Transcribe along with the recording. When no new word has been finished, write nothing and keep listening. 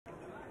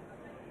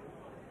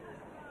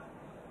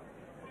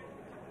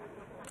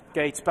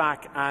Gates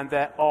back, and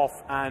they're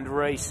off and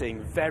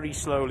racing very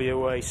slowly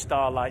away.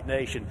 Starlight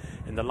Nation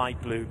in the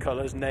light blue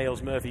colours.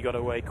 Nails Murphy got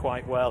away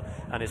quite well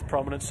and is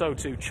prominent. So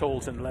too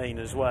Chorlton Lane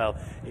as well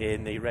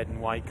in the red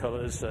and white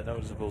colours.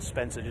 Noticeable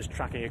Spencer just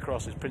tracking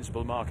across his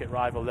principal market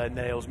rival there,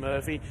 Nails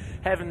Murphy.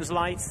 Heaven's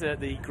Light,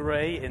 the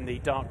grey in the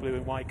dark blue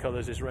and white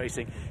colours, is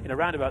racing in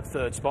around about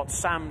third spot.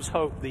 Sam's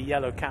Hope, the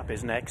yellow cap,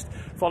 is next,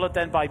 followed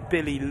then by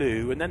Billy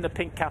Lou, and then the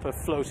pink cap of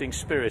Floating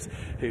Spirit,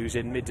 who's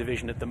in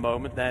mid-division at the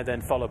moment. They're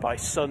then followed by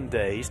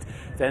Dazed.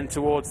 Then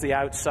towards the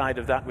outside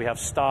of that we have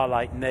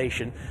Starlight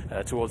Nation.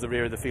 Towards the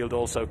rear of the field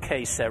also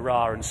K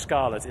Serrar, and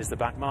Scarlet is the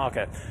back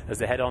marker as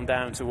they head on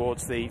down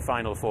towards the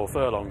final 4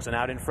 furlongs. And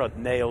out in front,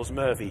 Nails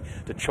Murphy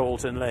to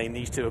Chorlton Lane.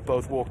 These two have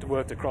both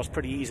worked across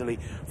pretty easily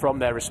from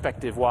their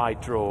respective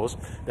wide draws.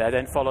 They're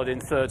then followed in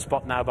third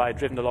spot now by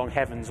Driven Along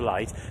Heaven's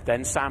Light.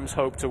 Then Sam's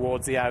Hope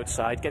towards the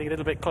outside, getting a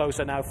little bit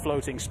closer now,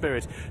 Floating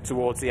Spirit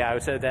towards the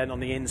outer. Then on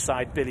the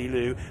inside, Billy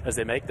Lou as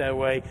they make their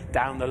way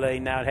down the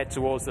lane now and head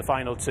towards the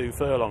final 2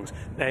 furlongs.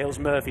 Nails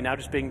Murphy now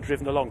just being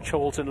driven along.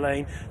 Chorlton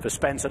Lane for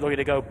Spencer, looking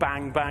to go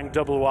bang bang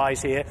double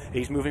wise here.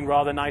 He's moving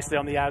rather nicely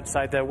on the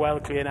outside. They're well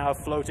clear now.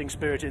 Floating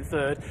Spirit in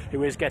third,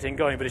 who is getting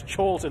going, but it's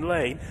Chorlton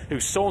Lane who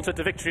sauntered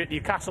to victory at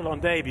Newcastle on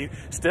debut,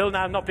 still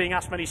now not being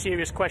asked many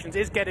serious questions,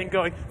 is getting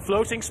going.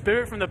 Floating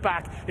Spirit from the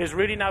back is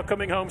really now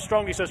coming home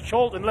strongly, says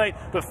Chorlton Lane,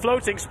 but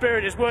Floating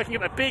Spirit is working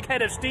up a big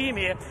head of steam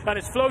here, and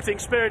it's Floating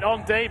Spirit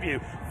on debut.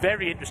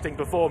 Very interesting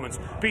performance.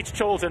 Beats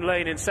Chorlton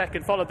Lane in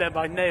second, followed then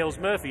by Nails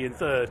Murphy in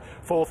third.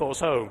 Fourth horse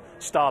home,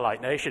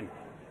 Starlight Nation.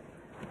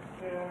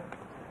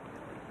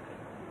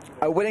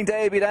 A winning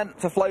debut then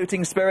for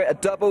Floating Spirit, a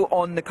double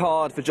on the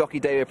card for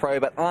jockey David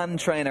Probert and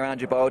trainer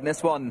Andrew Bolden.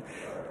 This one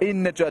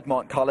in the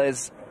Juddmonte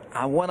colours,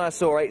 and when I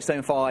saw 8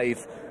 stone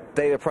 5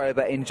 David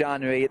Probert in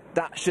January,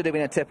 that should have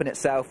been a tip in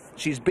itself.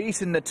 She's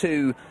beaten the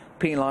 2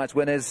 penalised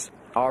winners.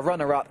 Our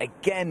runner-up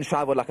again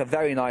travelled like a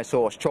very nice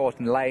horse,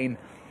 Chorlton Lane,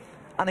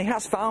 and he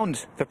has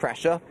found the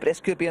pressure, but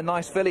this could be a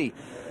nice filly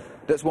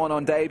that's won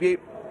on debut.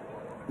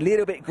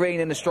 Little bit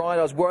green in the stride.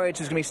 I was worried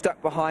she was going to be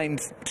stuck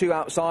behind 2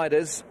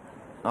 outsiders.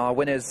 Our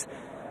winners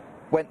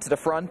went to the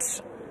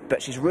front,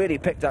 but she's really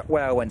picked up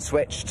well when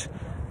switched,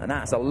 and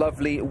that's a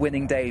lovely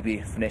winning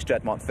debut from this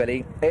Juddmonte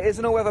filly. It is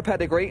an all-weather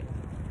pedigree.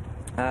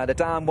 The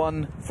dam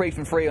won 3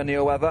 from 3 on the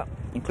all-weather,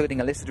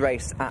 including a listed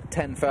race at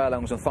 10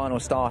 furlongs and final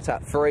start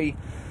at 3,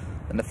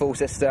 and the full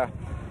sister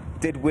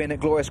did win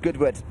at Glorious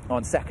Goodwood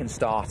on second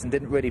start and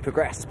didn't really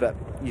progress, but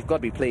you've got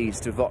to be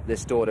pleased with what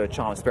this daughter of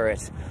Charm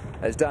Spirit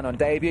has done on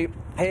debut.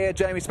 Here,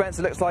 Jamie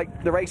Spencer looks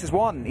like the race is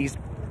won. He's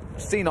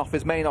seen off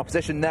his main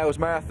opposition, Nails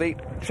Murphy,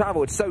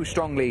 travelled so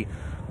strongly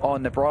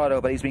on the bridle,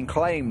 but he's been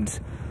claimed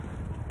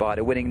by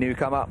the winning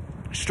newcomer.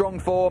 Strong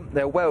form,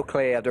 they're well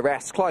clear of the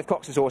rest. Clive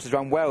Cox's horses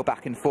run well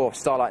back and forth.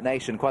 Starlight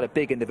Nation, quite a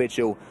big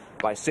individual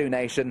by Sioux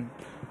Nation.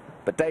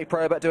 But Dave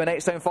Probert doing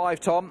 8 stone 5,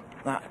 Tom,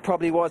 that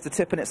probably was the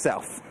tip in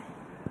itself.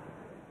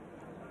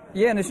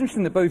 Yeah, and it's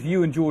interesting that both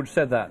you and George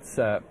said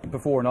that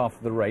before and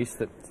after the race,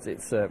 that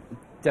it's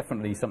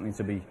definitely something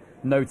to be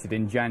noted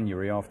in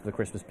January after the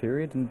Christmas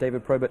period, and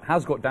David Probert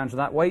has got down to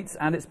that weight,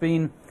 and it's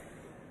been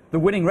the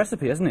winning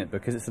recipe, hasn't it?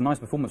 Because it's a nice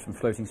performance from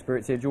Floating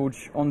Spirits here,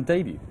 George, on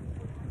debut.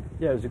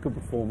 Yeah, it was a good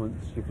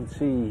performance. You can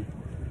see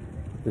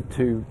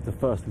the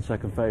first and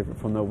second favourite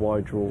from their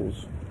wide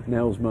draws.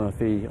 Nails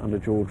Murphy under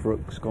George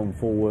Rook's gone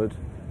forward,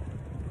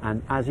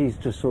 and as he's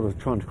just sort of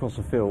trying to cross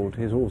the field,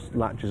 his horse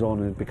latches on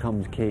and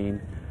becomes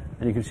keen.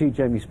 And you can see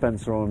Jamie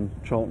Spencer on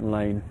Chorlton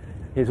Lane.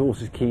 His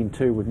horse is keen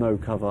too with no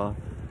cover.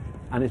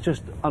 And it's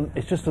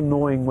just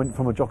annoying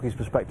from a jockey's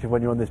perspective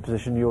when you're in this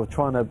position. You're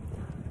trying to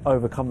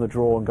overcome the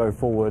draw and go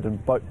forward,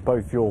 and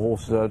both your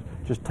horses are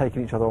just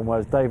taking each other on.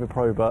 Whereas David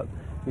Probert,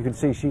 you can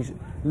see she's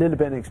a little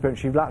bit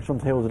inexperienced. She's latched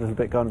onto heels a little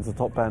bit going into the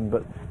top end,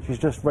 but she's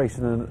just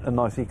racing in a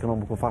nice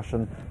economical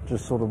fashion,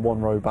 just sort of 1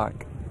 row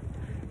back.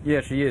 Yeah,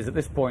 she is. At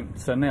this point,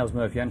 so Nails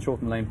Murphy and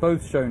Chorlton Lane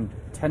both shown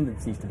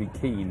tendencies to be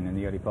keen in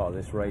the early part of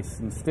this race,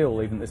 and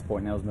still, even at this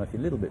point, Nails Murphy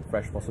a little bit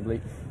fresh possibly,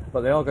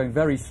 but they are going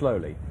very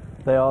slowly.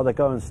 They're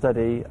going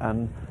steady,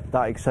 and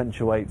that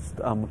accentuates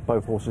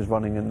both horses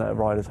running in their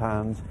riders'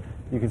 hands.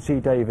 You can see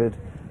David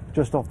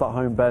just off that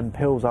home bend,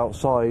 pills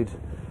outside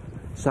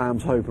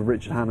Sam's Hope of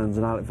Richard Hannons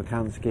and Alec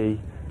Vakansky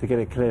to get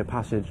a clear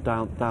passage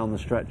down the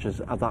stretch as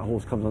that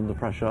horse comes under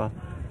pressure.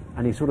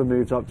 And he sort of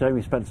moves up.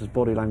 Jamie Spencer's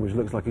body language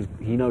looks like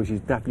he knows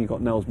he's definitely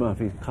got Nails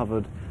Murphy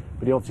covered,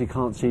 but he obviously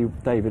can't see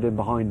David in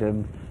behind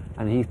him,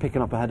 and he's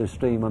picking up a head of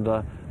steam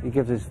under. He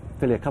gives his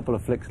filly a couple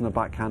of flicks in the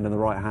backhand and the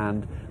right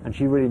hand, and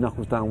she really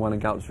knuckles down well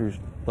and gallops through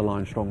the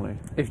line strongly.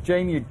 If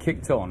Jamie had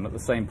kicked on at the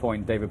same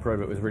point David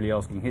Probert was really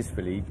asking his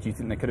filly, do you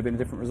think there could have been a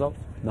different result?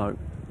 No. You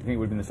think it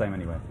would have been the same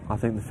anyway? I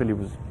think the filly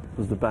was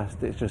the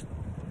best. It's just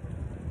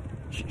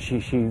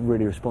she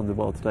really responded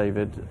well to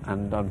David,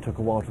 and took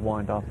a while to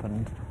wind up,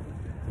 and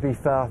to be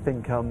fair, I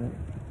think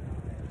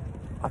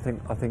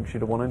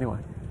she'd have won anyway.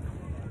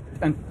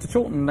 And to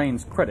Chorlton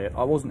Lane's credit,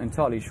 I wasn't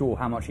entirely sure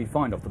how much he'd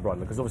find off the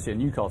bridle, because obviously at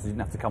Newcastle he didn't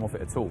have to come off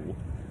it at all,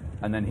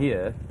 and then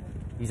here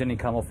He's only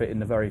come off it in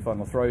the very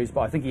final throws,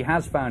 but I think he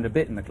has found a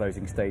bit in the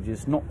closing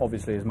stages. Not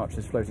obviously as much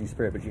as Floating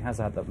Spirit, but she has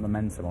had that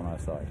momentum on her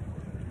side.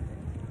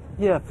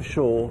 Yeah, for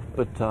sure,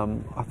 but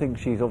I think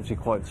she's obviously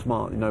quite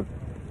smart. You know,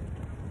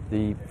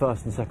 the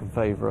first and second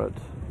favourite,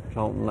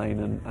 Charlton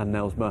Lane and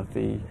Nels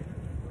Murphy.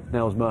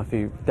 Nels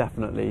Murphy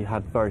definitely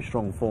had very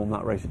strong form.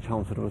 That race at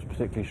Chelmsford was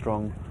particularly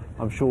strong.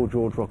 I'm sure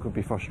George Rock would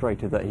be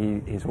frustrated that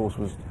his horse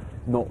was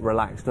not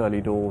relaxed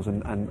early doors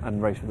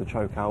and raced with a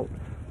choke out.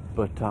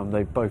 But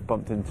they both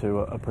bumped into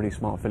a pretty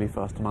smart filly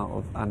first time out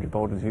of Andrew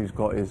Bolden, who's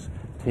got his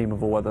team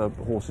of all-weather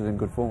horses in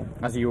good form.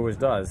 As he always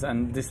does,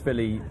 and this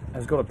filly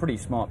has got a pretty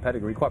smart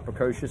pedigree, quite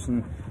precocious,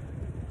 and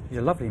she's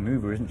a lovely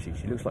mover, isn't she?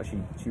 She looks like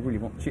she really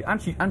wants...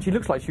 She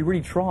looks like she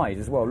really tried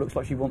as well, looks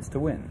like she wants to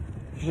win.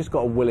 She's just got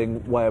a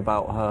willing way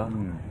about her,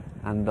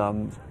 and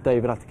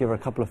David had to give her a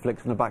couple of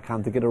flicks in the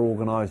backhand to get her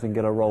organised and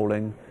get her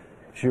rolling.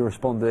 She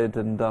responded,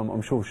 and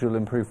I'm sure she'll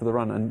improve for the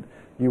run, and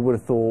you would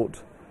have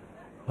thought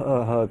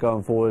her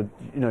going forward,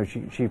 you know,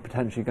 she's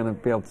potentially going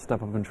to be able to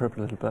step up and trip a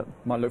little bit.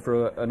 Might look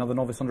for another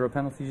novice under a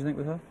penalty, do you think,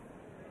 with her?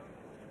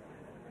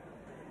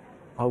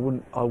 I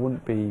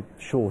wouldn't be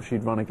sure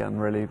she'd run again,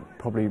 really.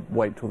 Probably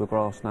wait till the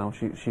grass now.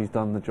 She's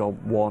done the job,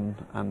 won,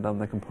 and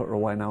they can put her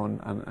away now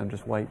and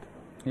just wait.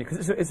 Yeah,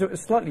 because it's a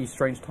slightly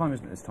strange time,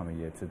 isn't it, this time of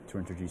year to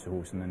introduce a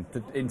horse, and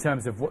then in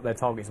terms of what their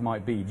targets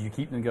might be, do you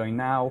keep them going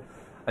now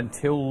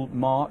until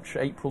March,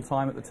 April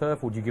time at the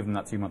turf, or do you give them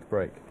that 2-month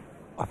break?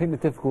 I think the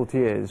difficulty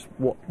is,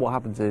 what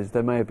happens is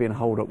there may have been a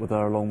hold-up with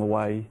her along the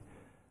way,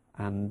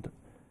 and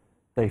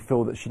they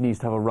feel that she needs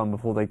to have a run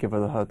before they give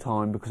her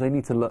time, because they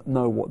need to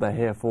know what they're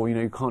here for. You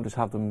know, you can't just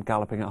have them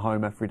galloping at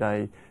home every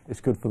day.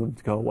 It's good for them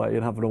to go away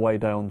and have an away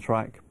day on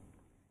track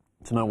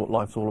to know what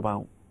life's all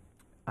about.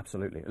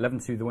 Absolutely.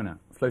 11-2 the winner.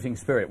 Floating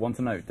Spirit, 1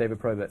 to note, David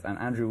Probert and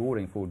Andrew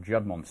Warding for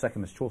Juddmonte.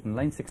 Second was Chawton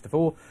Lane,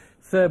 6-4.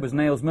 Third was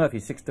Nels Murphy,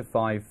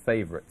 6-5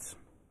 favourites.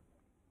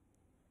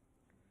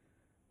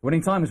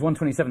 Winning time was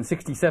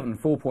 1:27.67,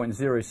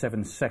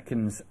 4.07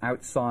 seconds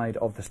outside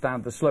of the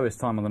stand, the slowest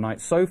time on the night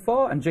so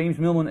far. And James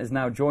Millman is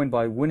now joined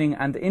by winning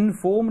and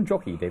in-form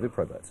jockey David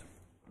Probert.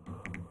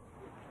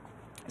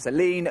 It's a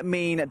lean,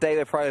 mean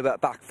David Probert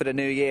back for the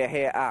new year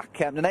here at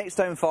Kempton. 8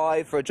 stone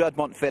 5 for a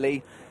Juddmonte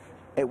filly.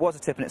 It was a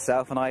tip in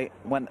itself, and I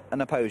went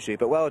and opposed you,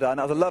 but well done.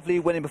 That was a lovely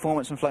winning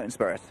performance from Floating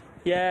Spirit.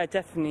 Yeah,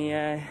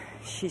 definitely.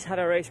 She's had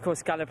a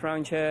racecourse gallop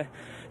around her,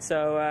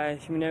 so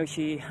you know,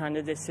 she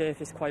handled this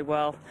surface quite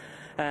well.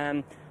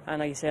 And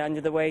like you say,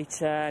 under the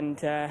weight and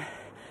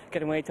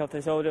getting weight off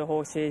those older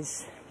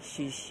horses,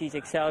 she's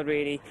excelled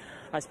really.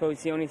 I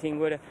suppose the only thing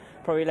would have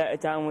probably let her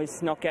down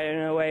was not getting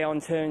her away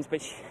on turns,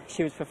 but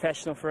she was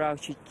professional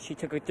throughout. She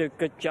took a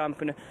good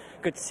jump and a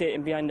good sit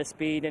in behind the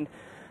speed,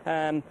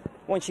 and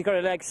once she got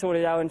her legs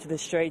sorted out into the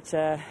straight,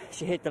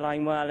 she hit the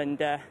line well, and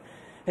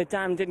her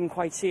dam didn't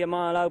quite see a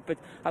mile out, but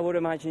I would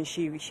imagine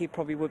she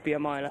probably would be a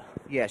miler.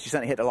 Yeah, she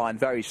certainly hit the line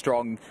very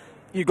strong.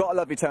 You got a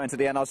lovely turn to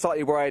the end. I was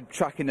slightly worried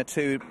tracking the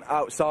two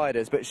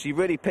outsiders, but she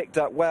really picked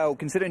up well,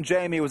 considering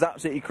Jamie was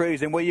absolutely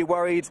cruising. Were you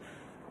worried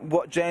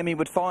what Jamie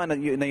would find?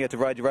 You know, you had to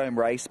ride your own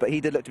race, but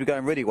he did look to be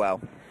going really well.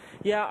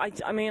 Yeah,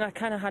 I mean, I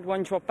kind of had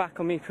one drop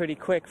back on me pretty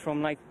quick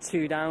from like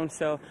 2 down,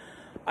 so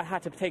I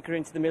had to take her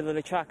into the middle of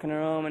the track on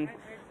her own, and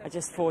I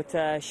just thought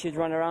she'd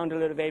run around a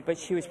little bit, but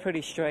she was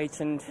pretty straight,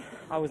 and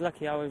I was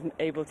lucky I was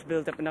able to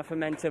build up enough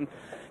momentum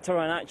to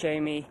run at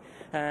Jamie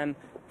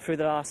through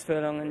the last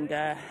furlong,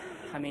 and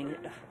I mean,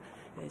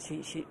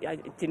 I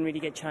didn't really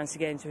get a chance to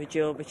get into her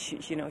Jill,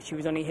 but you know, she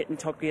was only hitting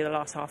top gear the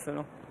last half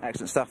furlong.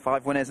 Excellent stuff.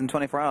 5 winners in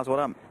 24 hours. Well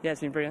done. Yeah,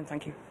 it's been brilliant.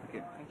 Thank you.